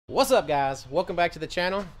What's up, guys? Welcome back to the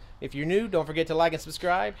channel. If you're new, don't forget to like and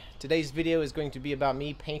subscribe. Today's video is going to be about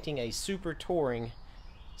me painting a super touring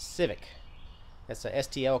Civic. That's a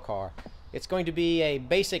STL car. It's going to be a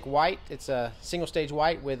basic white. It's a single stage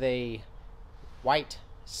white with a white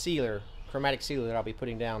sealer, chromatic sealer that I'll be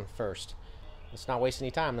putting down first. Let's not waste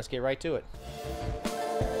any time. Let's get right to it.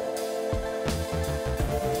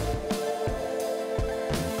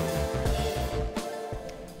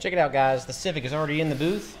 Check it out, guys. The Civic is already in the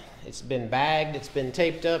booth. It's been bagged, it's been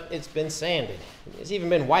taped up, it's been sanded. It's even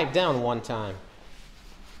been wiped down one time.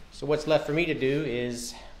 So what's left for me to do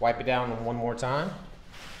is wipe it down one more time,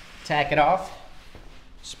 tack it off,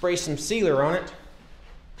 spray some sealer on it,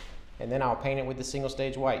 and then I'll paint it with the single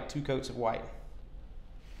stage white, 2 coats of white.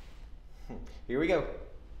 Here we go.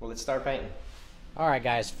 Well, let's start painting. Alright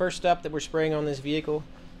guys, first up that we're spraying on this vehicle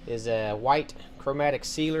is a white chromatic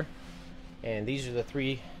sealer. And these are the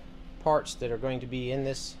 3 parts that are going to be in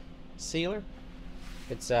this sealer.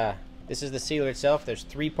 This is the sealer itself. There's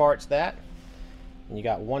 3 parts that, and you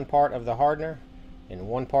got 1 part of the hardener and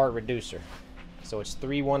 1 part reducer. So it's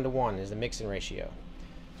 3:1 is the mixing ratio.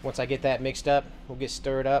 Once I get that mixed up, we'll get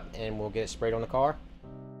stirred up and we'll get it sprayed on the car.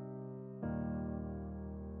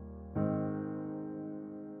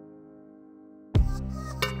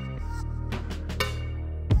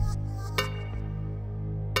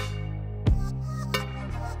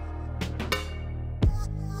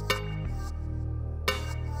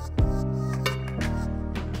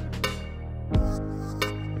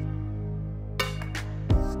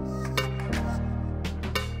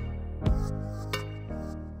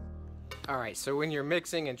 Alright, so when you're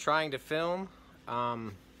mixing and trying to film,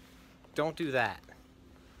 don't do that.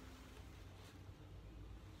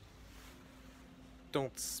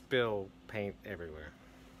 Don't spill paint everywhere.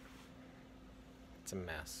 It's a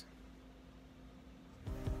mess.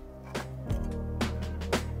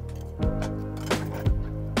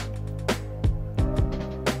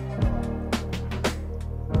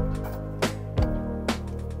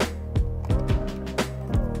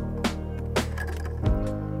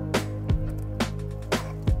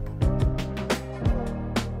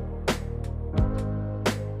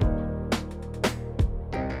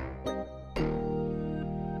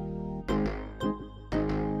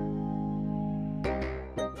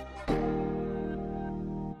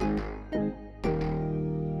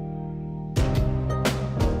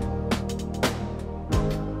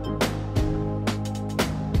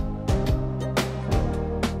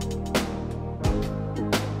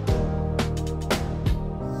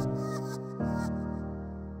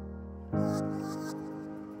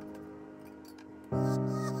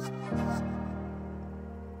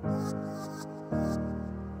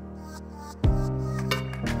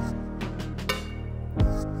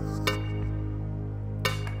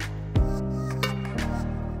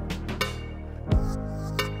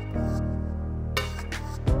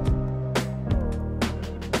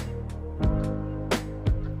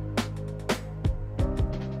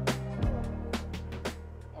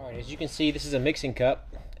 As you can see, this is a mixing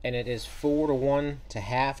cup, and it is 4:1 to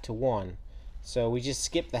half to 1. So we just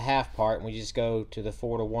skip the half part and we just go to the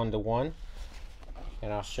 4:1 to 1,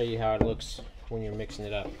 and I'll show you how it looks when you're mixing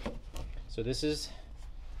it up. So this is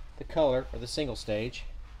the color of the single stage,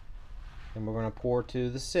 and we're going to pour to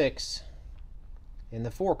the 6 in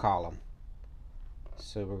the 4 column.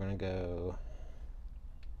 So we're going to go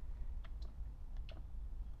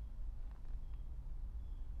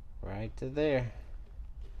right to there.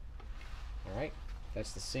 Alright,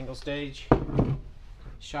 that's the single stage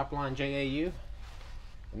Shopline JAU.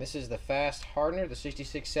 And this is the fast hardener, the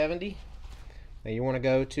 6670. Now you want to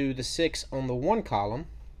go to the 6 on the 1 column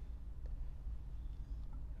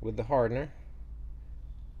with the hardener.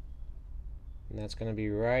 And that's going to be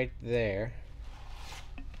right there.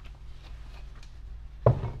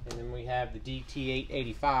 And then we have the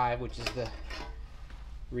DT885, which is the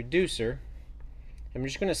reducer. And we're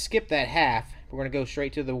just going to skip that half. We're going to go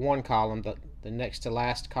straight to the 1 column, the next to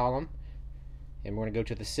last column, and we're going to go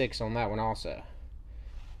to the 6 on that one also.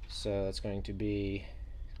 So that's going to be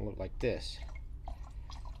look like this.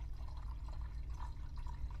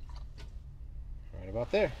 Right about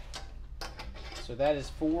there. So that is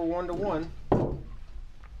 4:1 to 1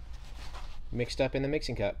 mixed up in the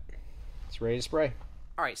mixing cup. It's ready to spray.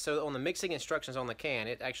 Alright, so on the mixing instructions on the can,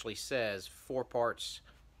 it actually says 4 parts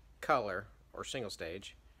color or single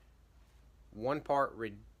stage, 1 part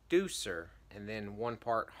reducer, and then 1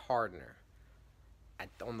 part hardener.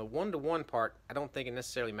 On the 1:1 part, I don't think it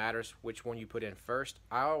necessarily matters which one you put in first.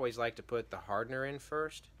 I always like to put the hardener in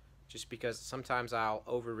first, just because sometimes I'll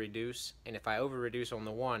over reduce, and if I over reduce on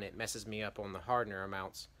the 1, it messes me up on the hardener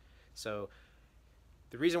amounts. So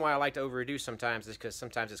The reason why I like to over-reduce sometimes is because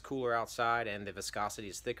sometimes it's cooler outside and the viscosity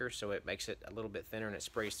is thicker, so it makes it a little bit thinner and it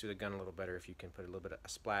sprays through the gun a little better if you can put a little bit of a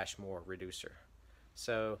splash more reducer.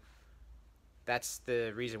 So that's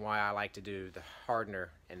the reason why I like to do the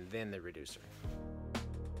hardener and then the reducer.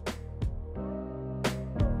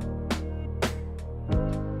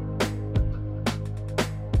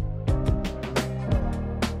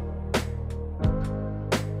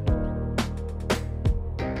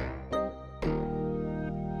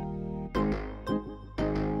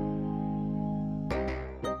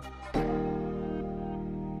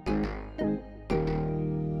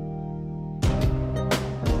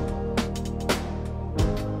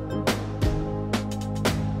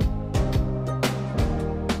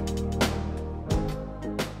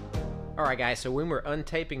 Alright guys, so when we're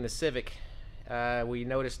untaping the Civic, we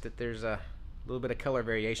noticed that there's a little bit of color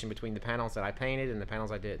variation between the panels that I painted and the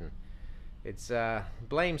panels I didn't. It's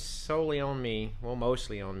blamed solely on me, well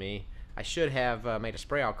mostly on me. I should have made a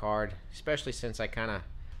spray out card, especially since I kind of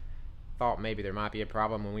thought maybe there might be a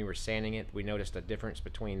problem when we were sanding it. We noticed a difference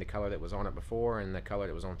between the color that was on it before and the color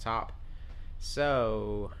that was on top.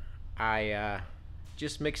 So I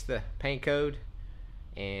just mixed the paint code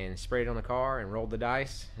and sprayed it on the car and rolled the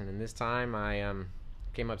dice, and then this time I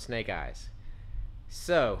came up snake eyes.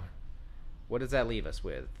 So what does that leave us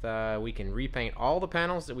with? We can repaint all the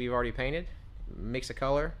panels that we've already painted, mix a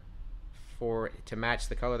color to match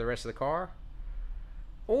the color of the rest of the car,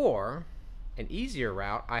 or an easier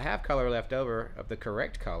route, I have color left over of the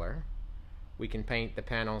correct color. We can paint the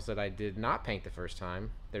panels that I did not paint the first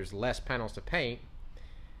time. There's less panels to paint.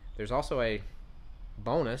 There's also a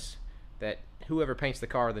bonus that whoever paints the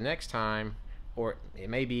car the next time, or it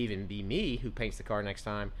may even be me who paints the car next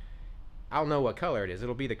time, I'll know what color it is.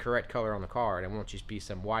 It'll be the correct color on the car, and it won't just be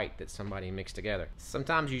some white that somebody mixed together.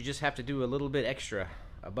 Sometimes you just have to do a little bit extra,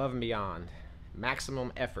 above and beyond,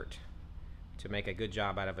 maximum effort to make a good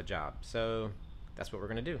job out of a job. So that's what we're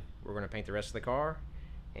gonna do. We're gonna paint the rest of the car,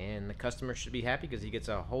 and the customer should be happy because he gets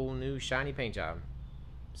a whole new shiny paint job.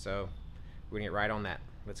 So we're gonna get right on that.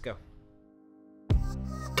 Let's go.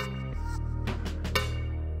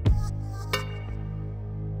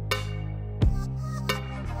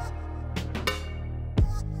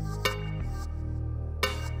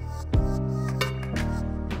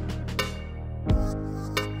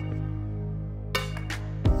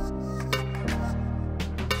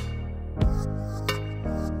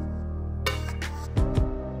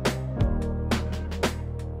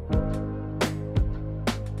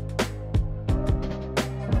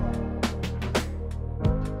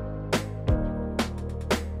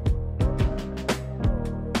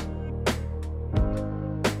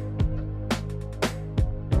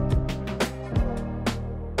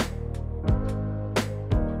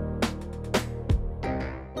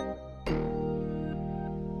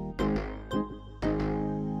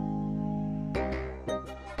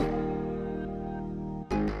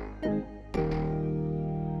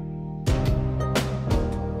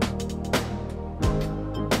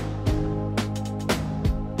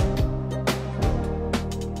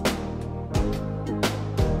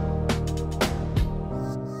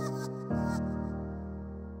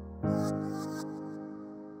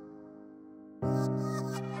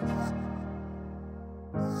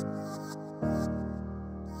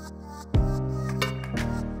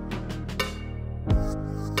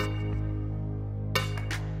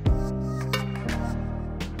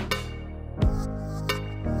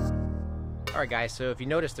 Alright guys, so if you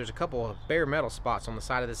notice there's a couple of bare metal spots on the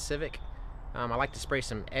side of this Civic. I like to spray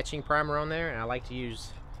some etching primer on there, and I like to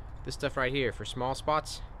use this stuff right here for small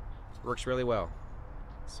spots. It works really well.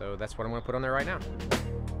 So that's what I'm going to put on there right now.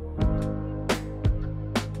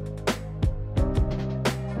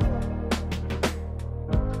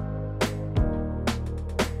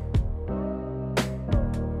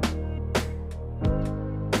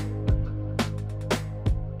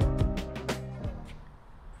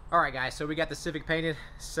 Alright guys, so we got the Civic painted.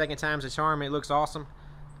 Second time's a charm. It looks awesome.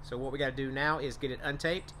 So what we got to do now is get it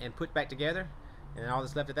untaped and put back together, and all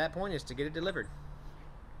that's left at that point is to get it delivered.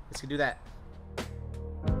 Let's go do that.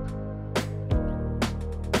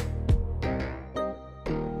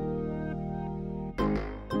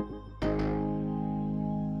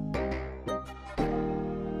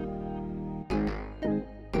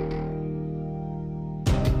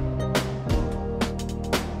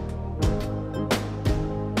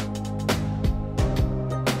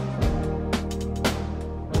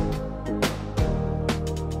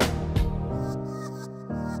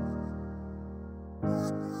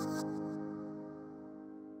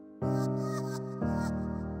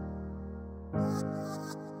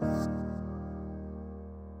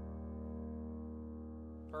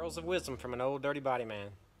 Pearls of wisdom from an old dirty body man.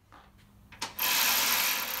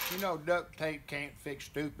 You know, duct tape can't fix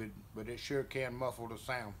stupid, but it sure can muffle the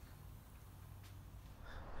sound.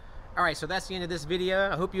 Alright, so that's the end of this video.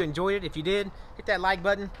 I hope you enjoyed it. If you did, hit that like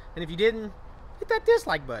button. And if you didn't, hit that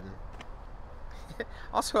dislike button.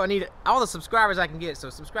 Also, I need all the subscribers I can get, so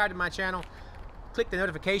subscribe to my channel. Click the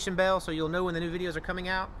notification bell so you'll know when the new videos are coming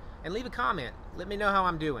out. And leave a comment. Let me know how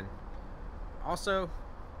I'm doing. Also,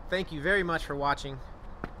 thank you very much for watching.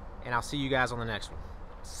 And I'll see you guys on the next one.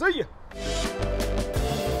 See ya!